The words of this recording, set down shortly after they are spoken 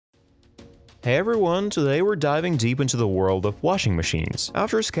Hey everyone, today we're diving deep into the world of washing machines.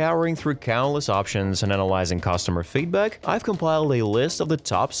 After scouring through countless options and analyzing customer feedback, I've compiled a list of the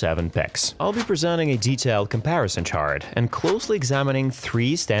top 7 picks. I'll be presenting a detailed comparison chart and closely examining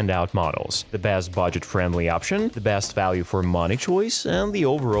 3 standout models: the best budget-friendly option, the best value for money choice, and the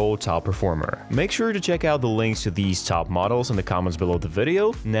overall top performer. Make sure to check out the links to these top models in the comments below the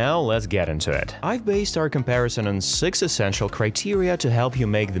video. Now let's get into it. I've based our comparison on 6 essential criteria to help you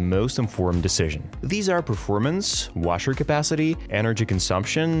make the most informed decision. These are performance, washer capacity, energy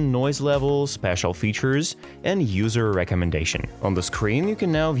consumption, noise level, special features, and user recommendation. On the screen, you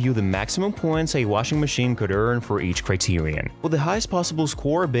can now view the maximum points a washing machine could earn for each criterion, with the highest possible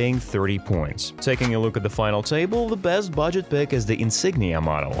score being 30 points. Taking a look at the final table, the best budget pick is the Insignia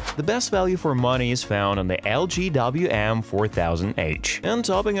model. The best value for money is found on the LG WM4000H. And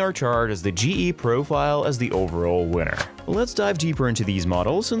topping our chart is the GE Profile as the overall winner. Let's dive deeper into these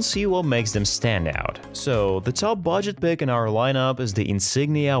models and see what makes them stand out. So, the top budget pick in our lineup is the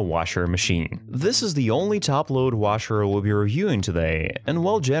Insignia washer machine. This is the only top-load washer we'll be reviewing today, and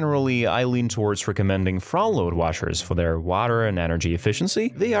while generally I lean towards recommending front-load washers for their water and energy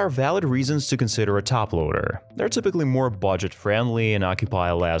efficiency, they are valid reasons to consider a top-loader. They're typically more budget-friendly and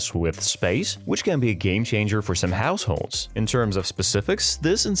occupy less with space, which can be a game-changer for some households. In terms of specifics,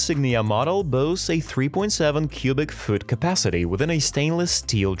 this Insignia model boasts a 3.7 cubic foot capacity within a stainless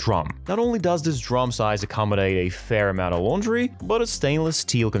steel drum. Not only does this drum size accommodate a fair amount of laundry, but its stainless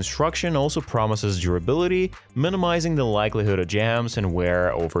steel construction also promises durability, minimizing the likelihood of jams and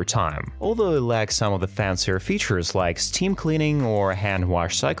wear over time. Although it lacks some of the fancier features like steam cleaning or hand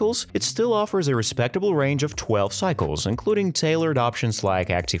wash cycles, it still offers a respectable range of 12 cycles, including tailored options like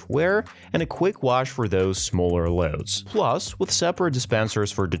active wear and a quick wash for those smaller loads. Plus, with separate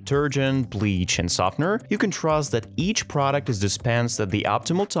dispensers for detergent, bleach, and softener, you can trust that each product is dispensed at the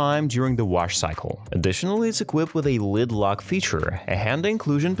optimal time during the wash cycle. Additionally, it's equipped with a lid lock feature, a handy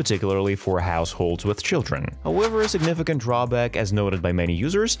inclusion particularly for households with children. However, a significant drawback, as noted by many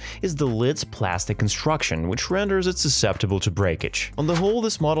users, is the lid's plastic construction, which renders it susceptible to breakage. On the whole,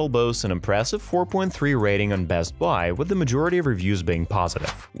 this model boasts an impressive 4.3 rating on Best Buy, with the majority of reviews being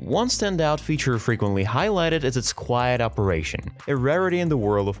positive. One standout feature frequently highlighted is its quiet operation, a rarity in the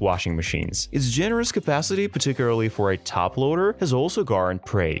world of washing machines. Its generous capacity, particularly for a top loader, has also garnered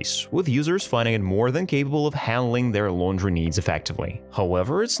praise, with users finding it more than capable of handling their laundry needs effectively.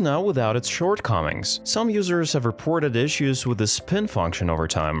 However, it's not without its shortcomings. Some users have reported issues with the spin function over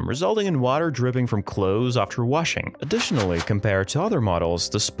time, resulting in water dripping from clothes after washing. Additionally, compared to other models,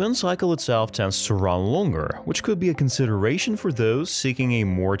 the spin cycle itself tends to run longer, which could be a consideration for those seeking a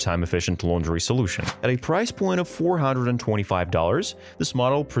more time-efficient laundry solution. At a price point of $425, this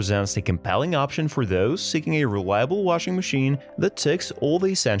model presents a compelling option for those seeking a reliable washing machine that ticks all the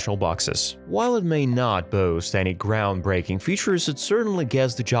essential boxes. While it may not boast any groundbreaking features, it certainly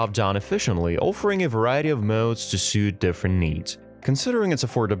gets the job done efficiently, offering a variety of modes to suit different needs. Considering its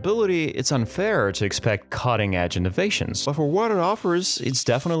affordability, it's unfair to expect cutting-edge innovations, but for what it offers, it's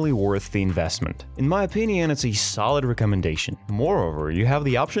definitely worth the investment. In my opinion, it's a solid recommendation. Moreover, you have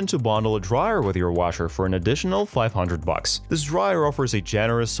the option to bundle a dryer with your washer for an additional $500. This dryer offers a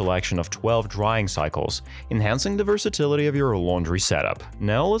generous selection of 12 drying cycles, enhancing the versatility of your laundry setup.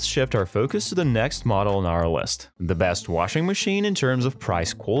 Now let's shift our focus to the next model on our list. The best washing machine in terms of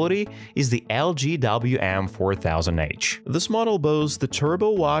price quality is the LG WM4000H. This model boasts the Turbo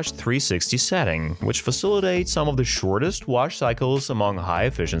Wash 360 setting, which facilitates some of the shortest wash cycles among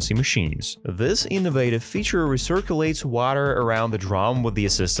high-efficiency machines. This innovative feature recirculates water around the drum with the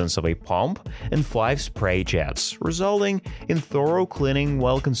assistance of a pump and 5 spray jets, resulting in thorough cleaning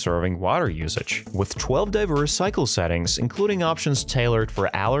while conserving water usage. With 12 diverse cycle settings, including options tailored for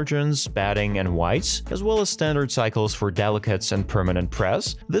allergens, batting, and whites, as well as standard cycles for delicates and permanent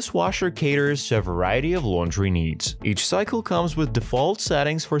press, this washer caters to a variety of laundry needs. Each cycle comes with default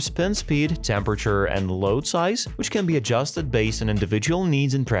settings for spin speed, temperature, and load size, which can be adjusted based on individual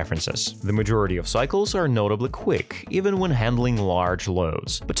needs and preferences. The majority of cycles are notably quick, even when handling large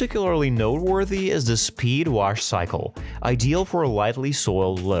loads. Particularly noteworthy is the Speed Wash cycle, ideal for lightly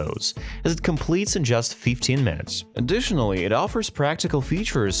soiled loads, as it completes in just 15 minutes. Additionally, it offers practical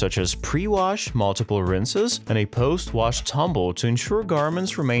features such as pre-wash, multiple rinses, and a post-wash tumble to ensure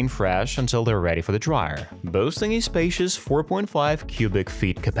garments remain fresh until they're ready for the dryer. Boasting a spacious 4.5 4.5 cubic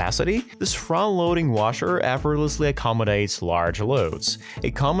feet capacity, this front-loading washer effortlessly accommodates large loads,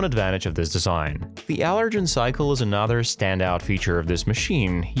 a common advantage of this design. The allergen cycle is another standout feature of this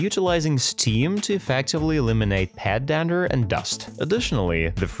machine, utilizing steam to effectively eliminate pet dander and dust. Additionally,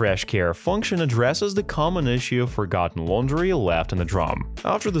 the Fresh Care function addresses the common issue of forgotten laundry left in the drum.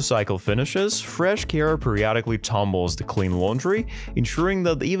 After the cycle finishes, Fresh Care periodically tumbles the clean laundry, ensuring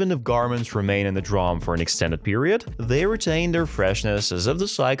that even if garments remain in the drum for an extended period, they retain their freshness as if the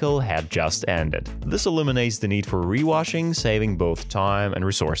cycle had just ended. This eliminates the need for rewashing, saving both time and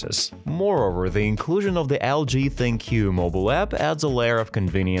resources. Moreover, the inclusion of the LG ThinQ mobile app adds a layer of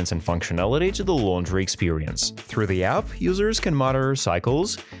convenience and functionality to the laundry experience. Through the app, users can monitor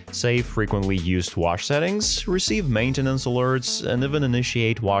cycles, save frequently used wash settings, receive maintenance alerts, and even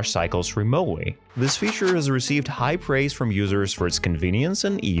initiate wash cycles remotely. This feature has received high praise from users for its convenience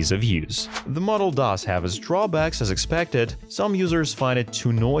and ease of use. The model does have its drawbacks as expected. Some users find it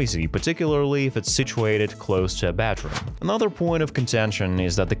too noisy, particularly if it's situated close to a bedroom. Another point of contention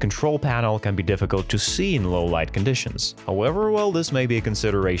is that the control panel can be difficult to see in low light conditions. However, while this may be a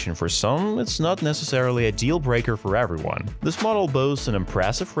consideration for some, it's not necessarily a deal breaker for everyone. This model boasts an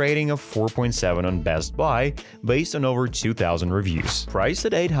impressive rating of 4.7 on Best Buy, based on over 2,000 reviews. Priced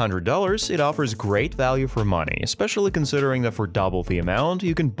at $800, it offers great value for money, especially considering that for double the amount,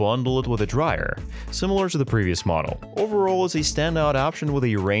 you can bundle it with a dryer, similar to the previous model. Overall, it's a standout option with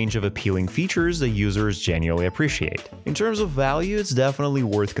a range of appealing features that users genuinely appreciate. In terms of value, it's definitely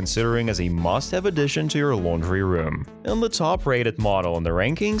worth considering as a must-have addition to your laundry room. And the top-rated model in the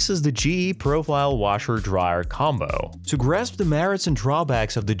rankings is the GE Profile Washer-Dryer Combo. To grasp the merits and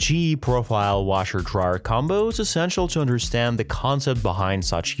drawbacks of the GE Profile Washer-Dryer Combo, it's essential to understand the concept behind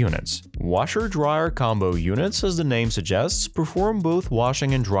such units. Washer-dryer combo units, as the name suggests, perform both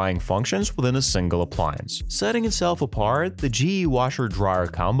washing and drying functions within a single appliance. Setting itself apart, the GE washer-dryer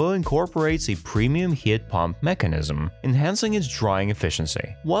combo incorporates a premium heat pump mechanism, enhancing its drying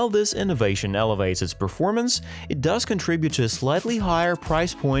efficiency. While this innovation elevates its performance, it does contribute to a slightly higher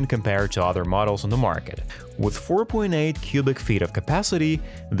price point compared to other models on the market. With 4.8 cubic feet of capacity,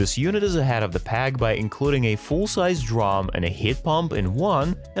 this unit is ahead of the pack by including a full-size drum and a heat pump in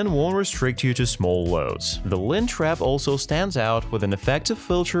one, and won't restrict you to small loads. The lint trap also stands out with an effective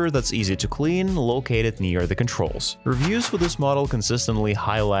filter that's easy to clean, located near the controls. Reviews for this model consistently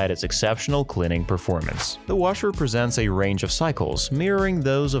highlight its exceptional cleaning performance. The washer presents a range of cycles, mirroring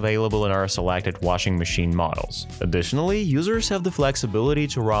those available in our selected washing machine models. Additionally, users have the flexibility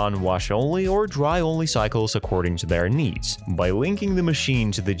to run wash-only or dry-only cycles according to their needs. By linking the machine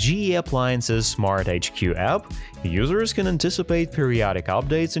to the GE Appliances Smart HQ app, users can anticipate periodic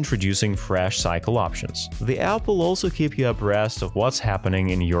updates introducing fresh cycle options. The app will also keep you abreast of what's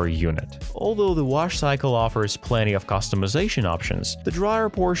happening in your unit. Although the wash cycle offers plenty of customization options, the dryer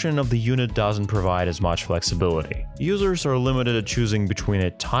portion of the unit doesn't provide as much flexibility. Users are limited to choosing between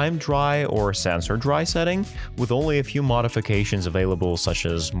a time dry or sensor dry setting, with only a few modifications available such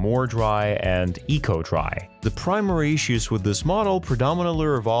as more dry and eco dry. The primary issues with this model predominantly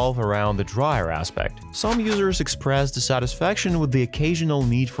revolve around the dryer aspect. Some users express dissatisfaction with the occasional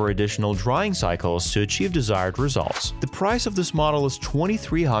need for additional drying cycles to achieve desired results. The price of this model is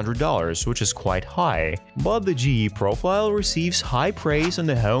 $2,300, which is quite high, but the GE Profile receives high praise in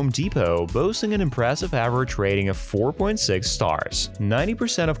the Home Depot, boasting an impressive average rating of 4.6 stars.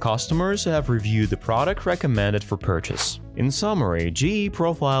 90% of customers who have reviewed the product recommend it for purchase. In summary, GE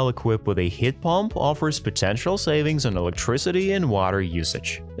Profile equipped with a heat pump offers potential savings on electricity and water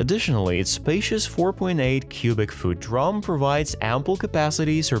usage. Additionally, its spacious 4.8 cubic foot drum provides ample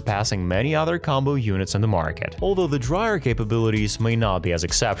capacity, surpassing many other combo units on the market. Although the dryer capabilities may not be as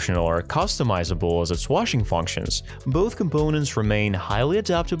exceptional or customizable as its washing functions, both components remain highly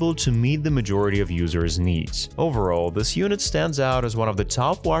adaptable to meet the majority of users' needs. Overall, this unit stands out as one of the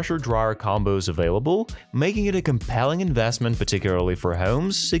top washer-dryer combos available, making it a compelling investment, particularly for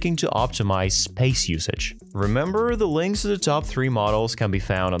homes seeking to optimize space usage. Remember, the links to the top 3 models can be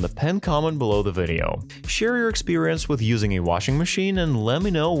found on the pinned comment below the video. Share your experience with using a washing machine and let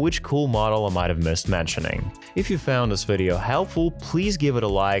me know which cool model I might have missed mentioning. If you found this video helpful, please give it a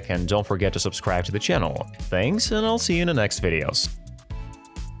like and don't forget to subscribe to the channel. Thanks, and I'll see you in the next videos.